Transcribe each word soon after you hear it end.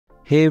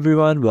Hey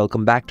everyone,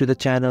 welcome back to the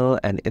channel,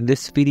 and in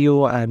this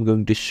video I'm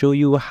going to show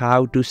you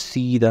how to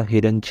see the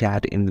hidden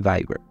chat in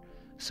Viber.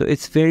 So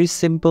it's very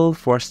simple.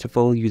 First of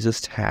all, you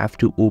just have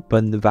to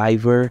open the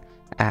Viber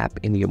app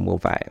in your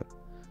mobile.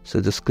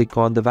 So just click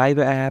on the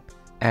Viber app,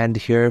 and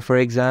here, for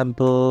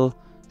example,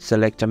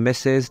 select a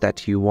message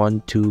that you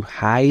want to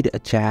hide a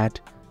chat,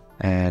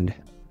 and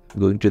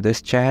go into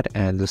this chat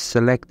and just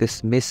select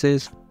this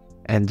message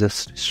and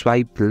just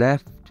swipe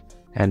left,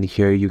 and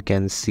here you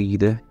can see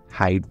the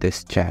hide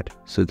this chat.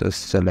 So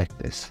just select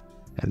this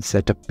and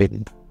set a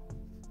pin.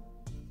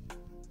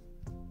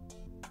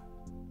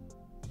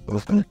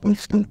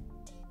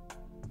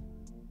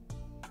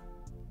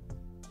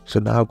 So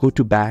now go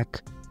to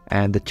back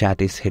and the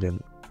chat is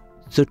hidden.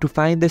 So to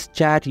find this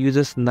chat, you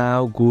just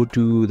now go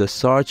to the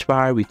search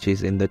bar, which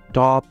is in the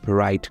top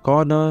right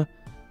corner,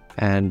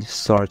 and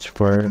search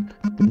for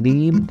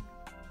name,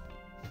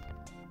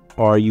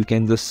 or you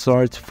can just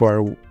search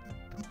for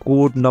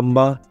code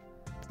number,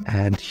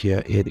 and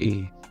here it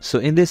is. So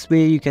in this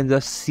way you can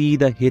just see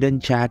the hidden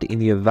chat in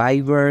your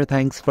Viber.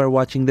 Thanks for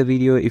watching the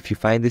video. If you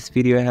find this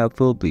video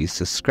helpful, please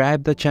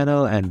subscribe the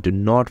channel and do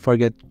not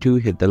forget to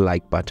hit the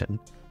like button.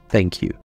 Thank you.